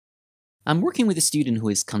I'm working with a student who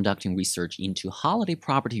is conducting research into holiday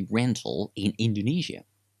property rental in Indonesia.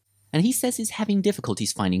 And he says he's having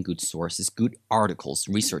difficulties finding good sources, good articles,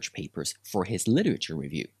 research papers for his literature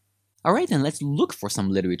review. Alright then, let's look for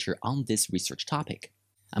some literature on this research topic.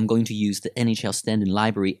 I'm going to use the NHL Standard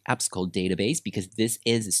Library EBSCO database because this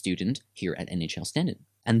is a student here at NHL Standard.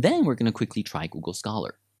 And then we're going to quickly try Google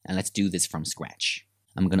Scholar. And let's do this from scratch.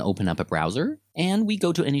 I'm going to open up a browser and we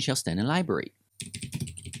go to NHL Standard Library.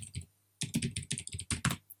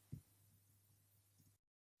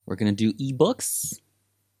 We're going to do ebooks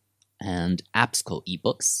and EBSCO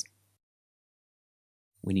ebooks.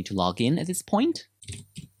 We need to log in at this point.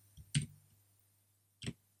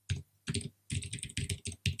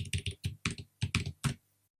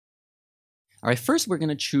 Alright, first we're going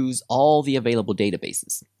to choose all the available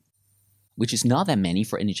databases, which is not that many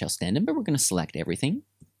for NHL Standard, but we're going to select everything.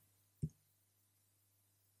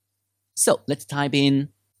 So let's type in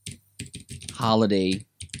holiday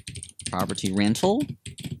property rental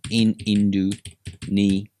in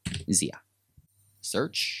Indonesia.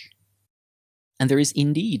 Search. And there is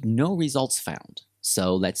indeed no results found.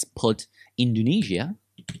 So let's put Indonesia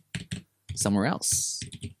somewhere else.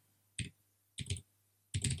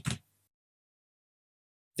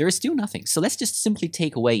 There is still nothing. So let's just simply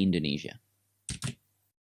take away Indonesia.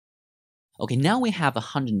 Okay, now we have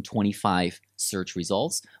 125 search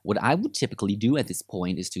results. What I would typically do at this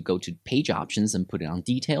point is to go to page options and put it on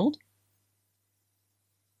detailed,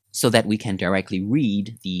 so that we can directly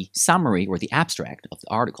read the summary or the abstract of the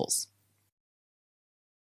articles.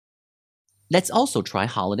 Let's also try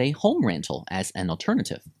holiday home rental as an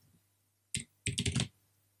alternative.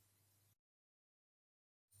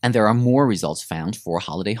 And there are more results found for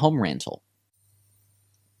holiday home rental.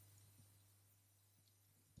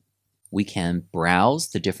 We can browse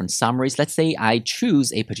the different summaries. Let's say I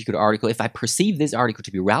choose a particular article. If I perceive this article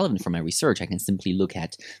to be relevant for my research, I can simply look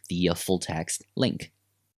at the full text link.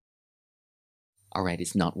 Alright,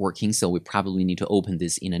 it's not working, so we probably need to open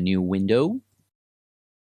this in a new window.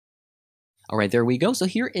 Alright, there we go. So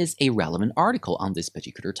here is a relevant article on this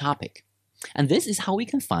particular topic. And this is how we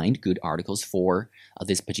can find good articles for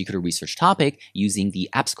this particular research topic using the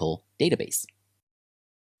EBSCO database.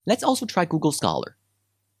 Let's also try Google Scholar.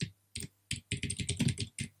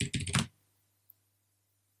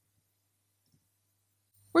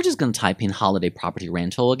 We're just going to type in holiday property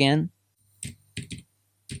rental again.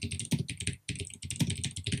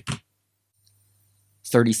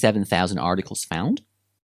 $37,000 articles found.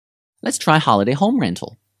 Let's try holiday home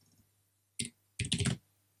rental.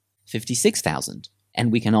 56,000.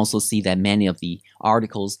 And we can also see that many of the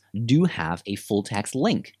articles do have a full text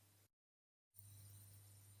link.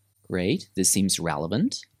 Great, this seems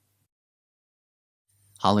relevant.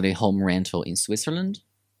 Holiday home rental in Switzerland.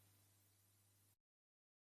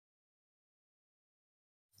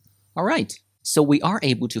 All right, so we are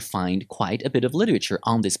able to find quite a bit of literature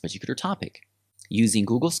on this particular topic, using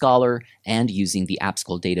Google Scholar and using the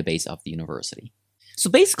EBSCO database of the university. So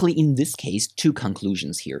basically, in this case, two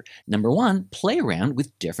conclusions here. Number one, play around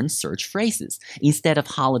with different search phrases. Instead of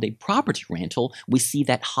holiday property rental, we see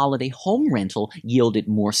that holiday home rental yielded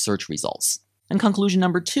more search results. And conclusion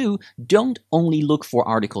number two, don't only look for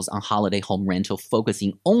articles on holiday home rental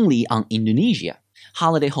focusing only on Indonesia.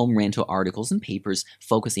 Holiday home rental articles and papers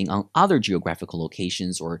focusing on other geographical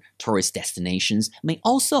locations or tourist destinations may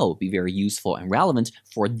also be very useful and relevant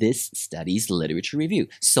for this study's literature review.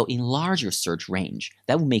 So enlarge your search range.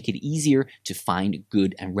 That will make it easier to find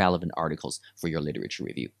good and relevant articles for your literature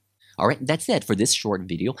review. Alright, that's it for this short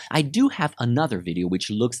video. I do have another video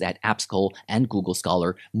which looks at EBSCO and Google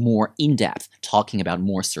Scholar more in-depth, talking about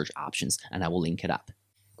more search options, and I will link it up.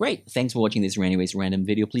 Great, thanks for watching this Ranywayz random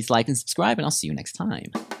video. Please like and subscribe, and I'll see you next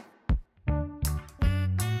time.